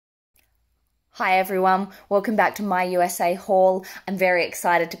Hi everyone, welcome back to my USA haul. I'm very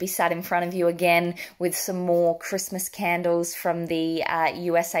excited to be sat in front of you again with some more Christmas candles from the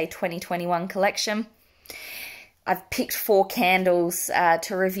USA 2021 collection. I've picked 4 candles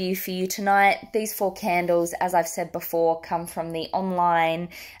to review for you tonight. These 4 candles, as I've said before, come from the online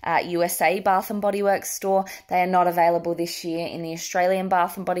USA Bath & Body Works store. They are not available this year in the Australian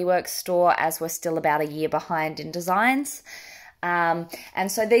Bath & Body Works store, as we're still about a year behind in designs.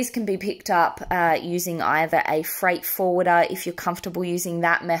 And so these can be picked up using either a freight forwarder if you're comfortable using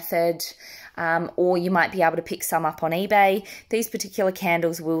that method, or you might be able to pick some up on eBay. These particular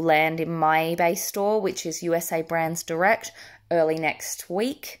candles will land in my eBay store, which is USA Brands Direct, early next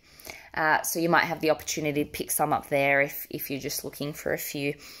week. So you might have the opportunity to pick some up there if you're just looking for a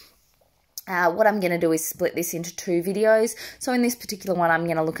few. What I'm going to do is split this into 2 videos. So in this particular one, I'm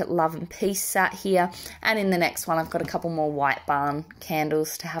going to look at Love and Peace sat here. And in the next one, I've got a couple more White Barn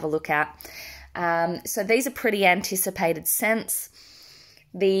candles to have a look at. So these are pretty anticipated scents.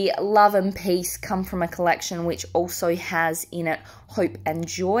 The Love and Peace come from a collection which also has in it Hope and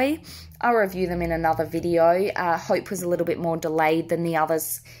Joy. I'll review them in another video. Hope was a little bit more delayed than the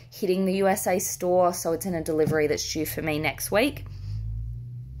others hitting the USA store, so it's in a delivery that's due for me next week.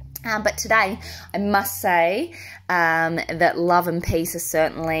 But today, I must say that Love and Peace are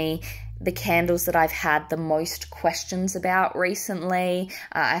certainly the candles that I've had the most questions about recently.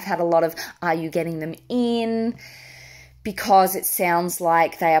 I've had a lot of, are you getting them in? Because it sounds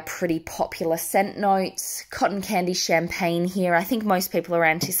like they are pretty popular scent notes. Cotton Candy Champagne here. I think most people are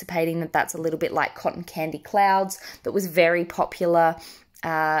anticipating that that's a little bit like Cotton Candy Clouds that was very popular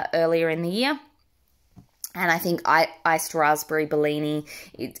earlier in the year. And I think Iced Raspberry Bellini,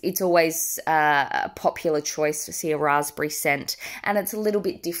 it's always a popular choice to see a raspberry scent. And it's a little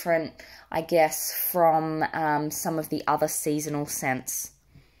bit different, I guess, from some of the other seasonal scents.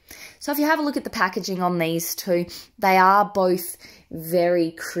 So if you have a look at the packaging on these two, they are both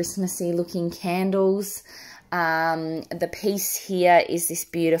very Christmassy looking candles. The piece here is this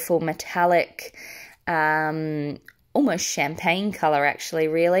beautiful metallic, almost champagne colour actually,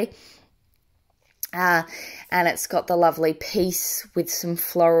 really. And it's got the lovely piece with some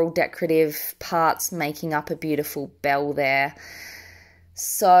floral decorative parts making up a beautiful bell there.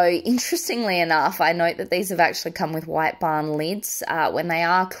 So interestingly enough, I note that these have actually come with White Barn lids when they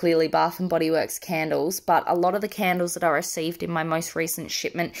are clearly Bath & Body Works candles, but a lot of the candles that I received in my most recent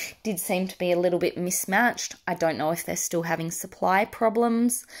shipment did seem to be a little bit mismatched. I don't know if they're still having supply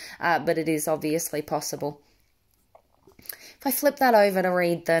problems, but it is obviously possible. If I flip that over to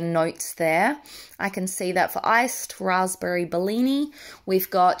read the notes there, I can see that for Iced Raspberry Bellini, we've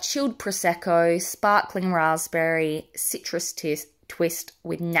got Chilled Prosecco, Sparkling Raspberry, Citrus Twist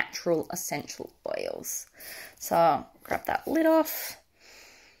with Natural Essential Oils. So I'll grab that lid off.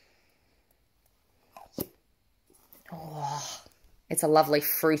 Oh, it's a lovely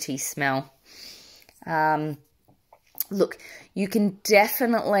fruity smell. Look, you can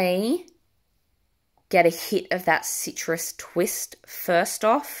definitely get a hit of that citrus twist first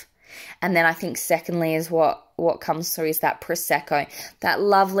off, and then I think secondly is what comes through is that Prosecco, that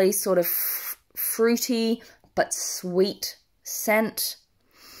lovely sort of fruity but sweet scent.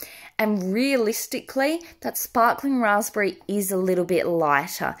 And realistically, that Sparkling Raspberry is a little bit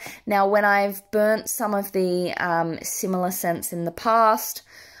lighter. Now, when I've burnt some of the similar scents in the past,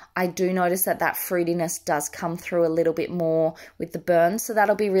 I do notice that that fruitiness does come through a little bit more with the burn, so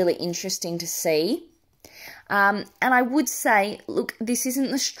that'll be really interesting to see. And I would say, look, this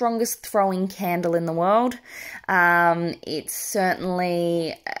isn't the strongest throwing candle in the world. It's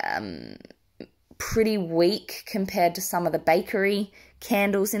certainly pretty weak compared to some of the bakery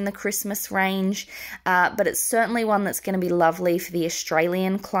candles in the Christmas range, but it's certainly one that's going to be lovely for the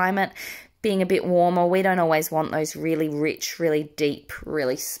Australian climate. Being a bit warmer, we don't always want those really rich, really deep,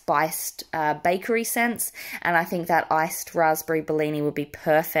 really spiced bakery scents. And I think that Iced Raspberry Bellini would be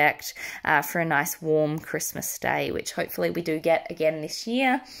perfect for a nice warm Christmas day, which hopefully we do get again this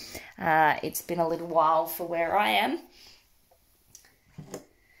year. It's been a little while for where I am.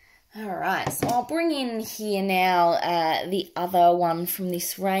 Alright, so I'll bring in here now the other one from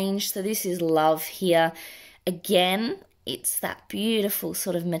this range. So this is Love here. Again, it's that beautiful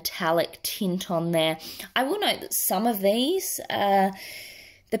sort of metallic tint on there. I will note that some of these,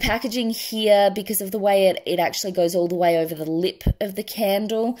 the packaging here, because of the way it actually goes all the way over the lip of the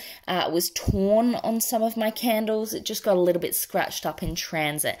candle, was torn on some of my candles. It just got a little bit scratched up in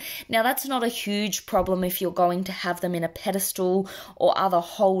transit. Now, that's not a huge problem if you're going to have them in a pedestal or other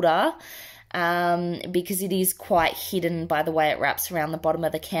holder. because it is quite hidden by the way it wraps around the bottom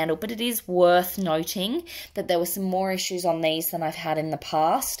of the candle. But it is worth noting that there were some more issues on these than I've had in the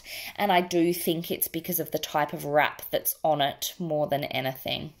past, and I do think it's because of the type of wrap that's on it more than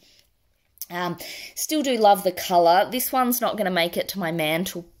anything. Still do love the colour. This one's not going to make it to my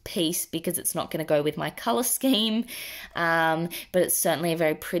mantelpiece because it's not going to go with my colour scheme, but it's certainly a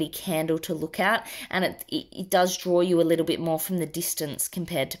very pretty candle to look at, and it does draw you a little bit more from the distance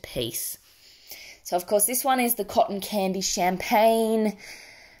compared to Peace. So, of course, this one is the Cotton Candy Champagne,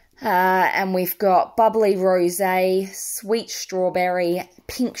 and we've got bubbly rosé, sweet strawberry,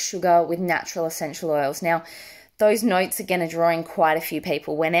 pink sugar with natural essential oils. Now, those notes are going to draw in quite a few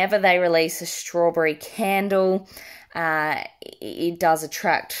people. Whenever they release a strawberry candle, it does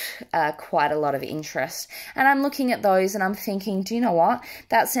attract quite a lot of interest. And I'm looking at those and I'm thinking, do you know what?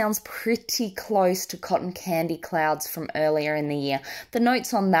 That sounds pretty close to Cotton Candy Clouds from earlier in the year. The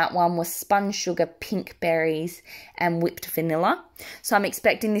notes on that one were spun sugar, pink berries, and whipped vanilla. So I'm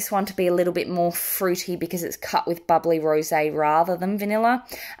expecting this one to be a little bit more fruity because it's cut with bubbly rosé rather than vanilla,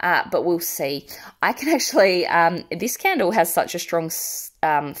 but we'll see. I can actually, this candle has such a strong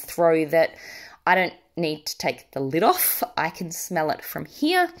throw that I don't need to take the lid off. I can smell it from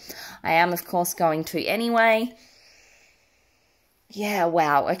here. I am, of course, going to anyway. Yeah,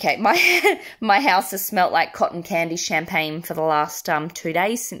 wow. Okay, my house has smelt like cotton candy champagne for the last 2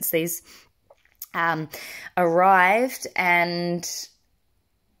 days since these arrived, and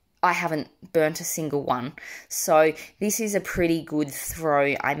I haven't burnt a single one. So this is a pretty good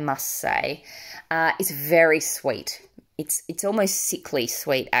throw, I must say. It's very sweet. It's almost sickly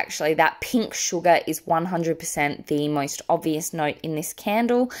sweet, actually. That pink sugar is 100% the most obvious note in this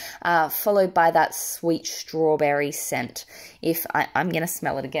candle, followed by that sweet strawberry scent. I'm going to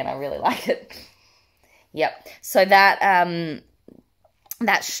smell it again. I really like it. Yep. So that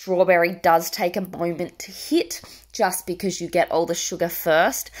that strawberry does take a moment to hit just because you get all the sugar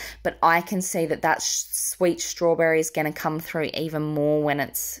first, but I can see that sweet strawberry is going to come through even more when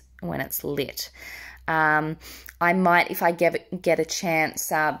it's lit. I might, if I get a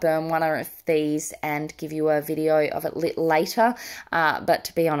chance, burn one of these and give you a video of it lit later. But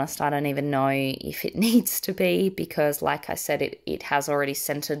to be honest, I don't even know if it needs to be because, like I said, it has already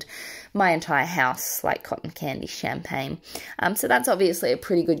scented my entire house like cotton candy champagne. So that's obviously a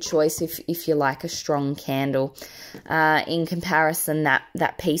pretty good choice if you like a strong candle. In comparison,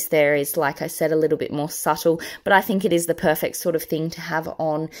 that piece there is, like I said, a little bit more subtle, but I think it is the perfect sort of thing to have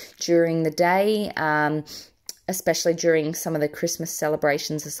on during the day, especially during some of the Christmas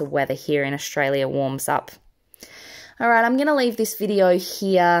celebrations as the weather here in Australia warms up. All right, I'm going to leave this video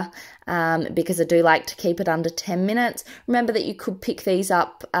here because I do like to keep it under 10 minutes. Remember that you could pick these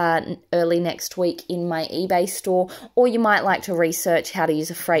up early next week in my eBay store, or you might like to research how to use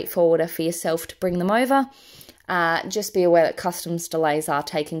a freight forwarder for yourself to bring them over. Just be aware that customs delays are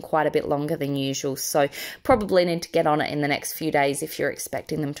taking quite a bit longer than usual, so probably need to get on it in the next few days if you're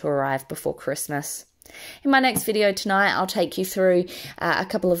expecting them to arrive before Christmas. In my next video tonight, I'll take you through a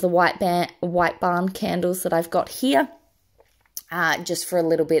couple of the White Barn candles that I've got here, just for a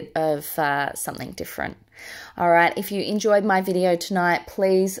little bit of something different. All right, if you enjoyed my video tonight,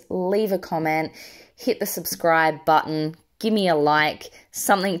 please leave a comment, hit the subscribe button, give me a like,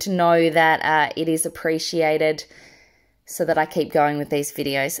 something to know that it is appreciated so that I keep going with these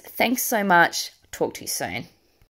videos. Thanks so much. Talk to you soon.